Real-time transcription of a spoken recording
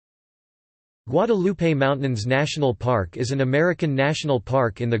Guadalupe Mountains National Park is an American national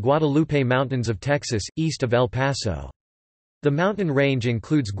park in the Guadalupe Mountains of Texas, east of El Paso. The mountain range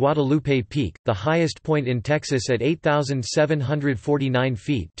includes Guadalupe Peak, the highest point in Texas at 8,749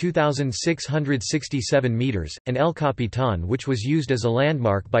 feet (2,667 meters), and El Capitan, which was used as a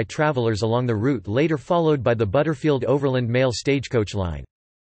landmark by travelers along the route later followed by the Butterfield Overland Mail stagecoach line.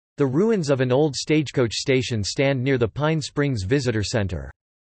 The ruins of an old stagecoach station stand near the Pine Springs Visitor Center.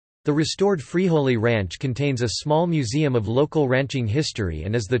 The restored Frijole Ranch contains a small museum of local ranching history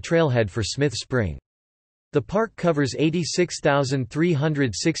and is the trailhead for Smith Spring. The park covers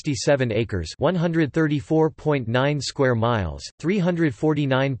 86,367 acres, 134.9 square miles,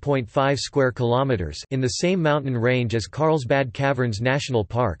 349.5 square kilometers in the same mountain range as Carlsbad Caverns National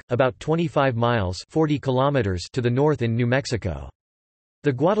Park, about 25 miles, 40 kilometers to the north in New Mexico.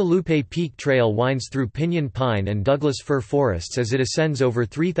 The Guadalupe Peak Trail winds through pinyon pine and Douglas fir forests as it ascends over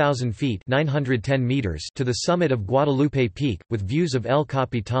 3,000 feet (910 meters) to the summit of Guadalupe Peak, with views of El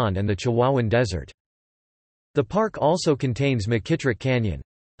Capitan and the Chihuahuan Desert. The park also contains McKittrick Canyon.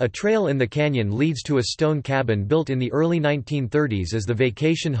 A trail in the canyon leads to a stone cabin built in the early 1930s as the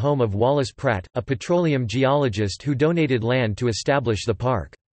vacation home of Wallace Pratt, a petroleum geologist who donated land to establish the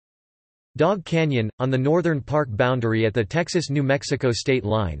park. Dog Canyon, on the northern park boundary at the Texas-New Mexico state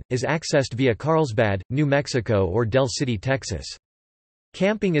line, is accessed via Carlsbad, New Mexico or Del City, Texas.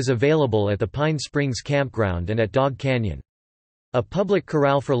 Camping is available at the Pine Springs Campground and at Dog Canyon. A public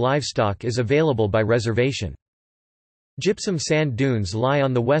corral for livestock is available by reservation. Gypsum sand dunes lie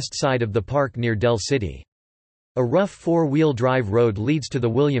on the west side of the park near Del City. A rough four-wheel drive road leads to the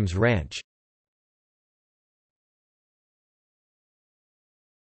Williams Ranch.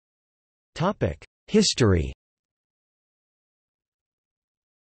 History.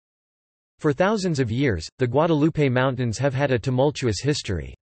 For thousands of years, the Guadalupe Mountains have had a tumultuous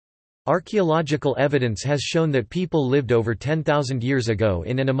history. Archaeological evidence has shown that people lived over 10,000 years ago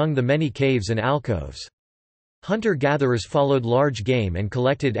in and among the many caves and alcoves. Hunter-gatherers followed large game and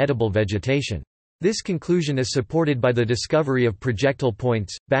collected edible vegetation. This conclusion is supported by the discovery of projectile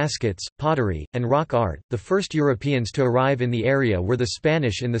points, baskets, pottery, and rock art. The first Europeans to arrive in the area were the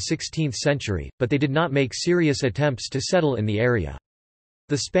Spanish in the 16th century, but they did not make serious attempts to settle in the area.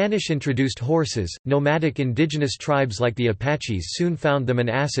 The Spanish introduced horses. Nomadic indigenous tribes like the Apaches soon found them an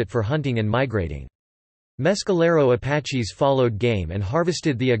asset for hunting and migrating. Mescalero Apaches followed game and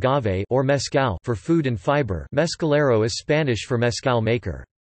harvested the agave or mezcal for food and fiber. Mescalero is Spanish for mezcal maker.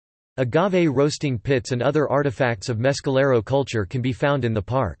 Agave roasting pits and other artifacts of Mescalero culture can be found in the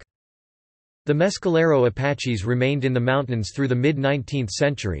park. The Mescalero Apaches remained in the mountains through the mid-19th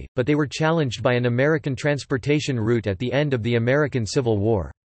century, but they were challenged by an American transportation route at the end of the American Civil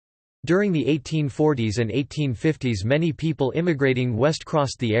War. During the 1840s and 1850s many people immigrating west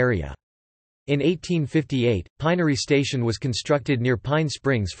crossed the area. In 1858, Pinery Station was constructed near Pine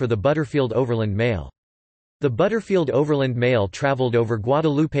Springs for the Butterfield Overland Mail. The Butterfield Overland Mail traveled over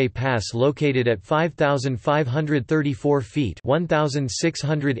Guadalupe Pass located at 5,534 feet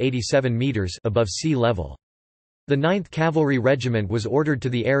 (1,687 meters) above sea level. The 9th Cavalry Regiment was ordered to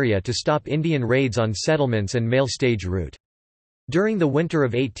the area to stop Indian raids on settlements and mail stage route. During the winter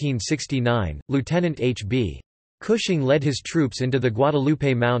of 1869, Lieutenant H.B. Cushing led his troops into the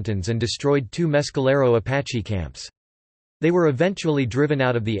Guadalupe Mountains and destroyed 2 Mescalero Apache camps. They were eventually driven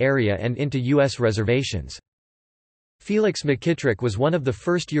out of the area and into U.S. reservations. Felix McKittrick was one of the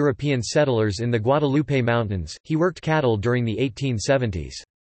first European settlers in the Guadalupe Mountains. He worked cattle during the 1870s.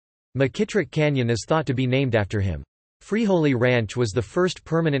 McKittrick Canyon is thought to be named after him. Frijole Ranch was the first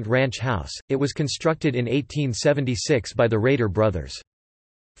permanent ranch house. It was constructed in 1876 by the Rader brothers.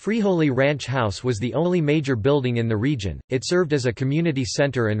 Frijole Ranch House was the only major building in the region. It served as a community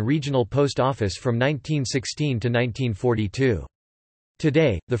center and regional post office from 1916 to 1942.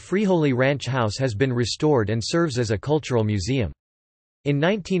 Today, the Frijole Ranch House has been restored and serves as a cultural museum. In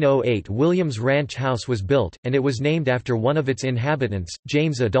 1908 Williams Ranch House was built, and it was named after one of its inhabitants,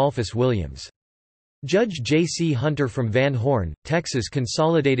 James Adolphus Williams. Judge J. C. Hunter from Van Horn, Texas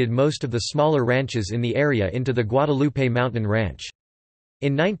consolidated most of the smaller ranches in the area into the Guadalupe Mountain Ranch.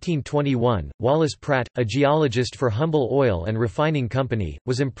 In 1921, Wallace Pratt, a geologist for Humble Oil and Refining Company,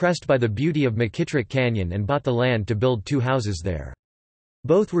 was impressed by the beauty of McKittrick Canyon and bought the land to build 2 houses there.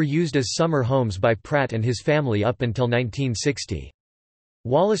 Both were used as summer homes by Pratt and his family up until 1960.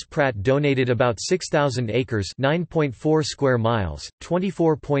 Wallace Pratt donated about 6,000 acres (9.4 square miles,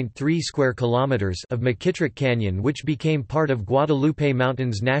 24.3 square kilometers) of McKittrick Canyon, which became part of Guadalupe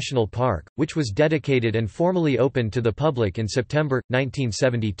Mountains National Park, which was dedicated and formally opened to the public in September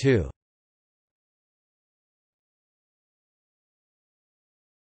 1972.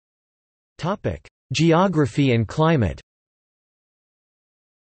 Geography and climate.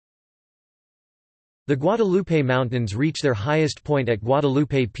 The Guadalupe Mountains reach their highest point at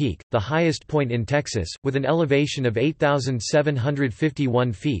Guadalupe Peak, the highest point in Texas, with an elevation of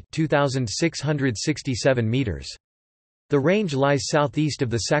 8,751 feet (2,667 meters). The range lies southeast of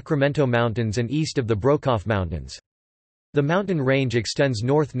the Sacramento Mountains and east of the Brokaw Mountains. The mountain range extends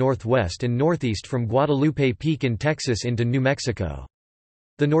north-northwest and northeast from Guadalupe Peak in Texas into New Mexico.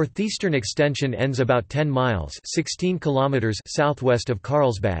 The northeastern extension ends about 10 miles (16 kilometers) southwest of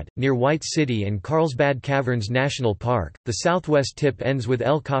Carlsbad, near White City and Carlsbad Caverns National Park. The southwest tip ends with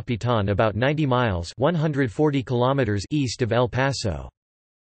El Capitan about 90 miles (140 kilometers) east of El Paso.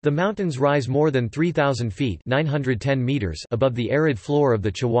 The mountains rise more than 3,000 feet (910 meters) above the arid floor of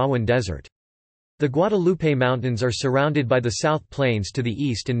the Chihuahuan Desert. The Guadalupe Mountains are surrounded by the South Plains to the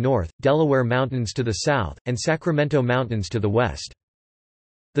east and north, Delaware Mountains to the south, and Sacramento Mountains to the west.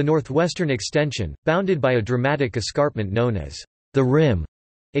 The northwestern extension, bounded by a dramatic escarpment known as the Rim,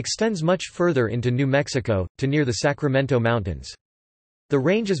 extends much further into New Mexico, to near the Sacramento Mountains. The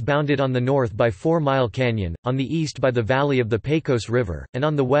range is bounded on the north by 4 Mile Canyon, on the east by the valley of the Pecos River, and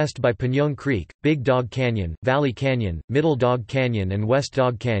on the west by Piñón Creek, Big Dog Canyon, Valley Canyon, Middle Dog Canyon and West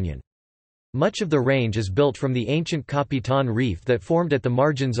Dog Canyon. Much of the range is built from the ancient Capitan Reef that formed at the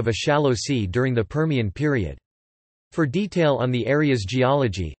margins of a shallow sea during the Permian period. For detail on the area's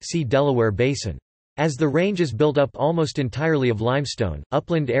geology, see Delaware Basin. As the range is built up almost entirely of limestone,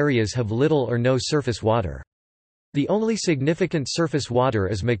 upland areas have little or no surface water. The only significant surface water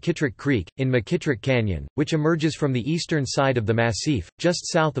is McKittrick Creek, in McKittrick Canyon, which emerges from the eastern side of the massif,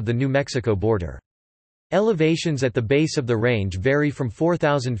 just south of the New Mexico border. Elevations at the base of the range vary from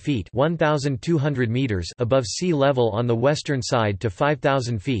 4,000 feet (1,200 meters) above sea level on the western side to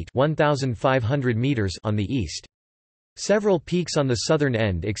 5,000 feet (1,500 meters) on the east. Several peaks on the southern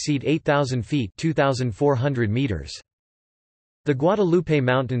end exceed 8,000 feet (2,400 meters). The Guadalupe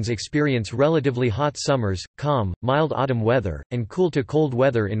Mountains experience relatively hot summers, calm, mild autumn weather, and cool to cold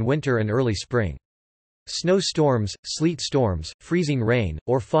weather in winter and early spring. Snow storms, sleet storms, freezing rain,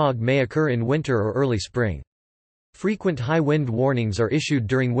 or fog may occur in winter or early spring. Frequent high wind warnings are issued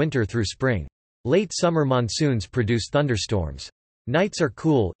during winter through spring. Late summer monsoons produce thunderstorms. Nights are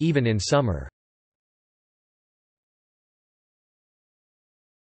cool, even in summer.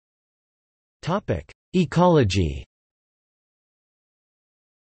 Ecology.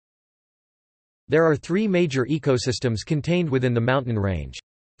 There are 3 major ecosystems contained within the mountain range.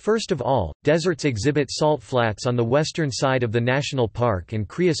 First of all, deserts exhibit salt flats on the western side of the national park and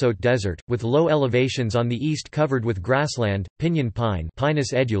creosote desert, with low elevations on the east covered with grassland, pinyon pine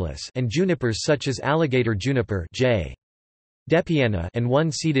Pinus edulis and junipers such as alligator juniper J. depiana and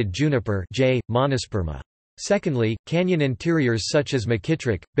one-seeded juniper J. monosperma. Secondly, canyon interiors such as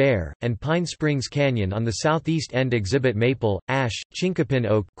McKittrick, Bear, and Pine Springs Canyon on the southeast end exhibit maple, ash, chinkapin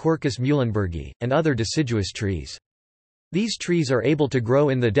oak Quercus muhlenbergii, and other deciduous trees. These trees are able to grow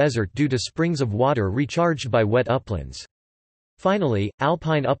in the desert due to springs of water recharged by wet uplands. Finally,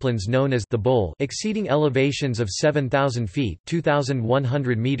 alpine uplands known as the Bowl, exceeding elevations of 7,000 feet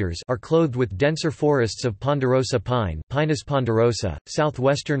 (2,100 meters), are clothed with denser forests of ponderosa pine Pinus ponderosa,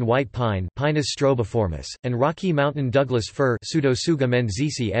 southwestern white pine Pinus strobiformis, and Rocky Mountain Douglas fir Pseudotsuga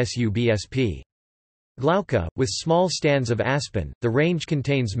menziesii subsp. Glauca, with small stands of aspen. The range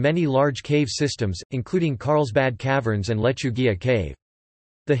contains many large cave systems, including Carlsbad Caverns and Lechuguilla Cave.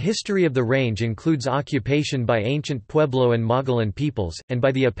 The history of the range includes occupation by ancient Pueblo and Mogollon peoples, and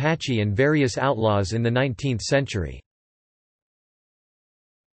by the Apache and various outlaws in the 19th century.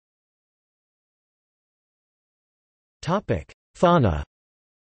 Fauna.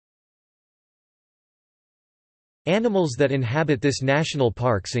 Animals that inhabit this national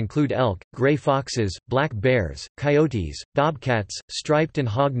parks include elk, gray foxes, black bears, coyotes, bobcats, striped and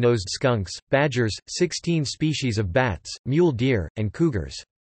hog-nosed skunks, badgers, 16 species of bats, mule deer, and cougars.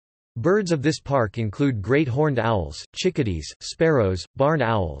 Birds of this park include great horned owls, chickadees, sparrows, barn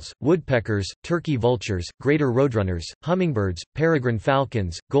owls, woodpeckers, turkey vultures, greater roadrunners, hummingbirds, peregrine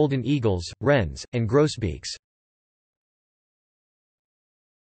falcons, golden eagles, wrens, and grosbeaks.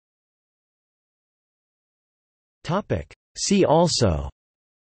 See also: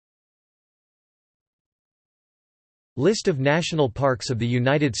 List of national parks of the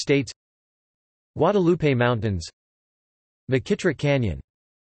United States, Guadalupe Mountains, McKittrick Canyon.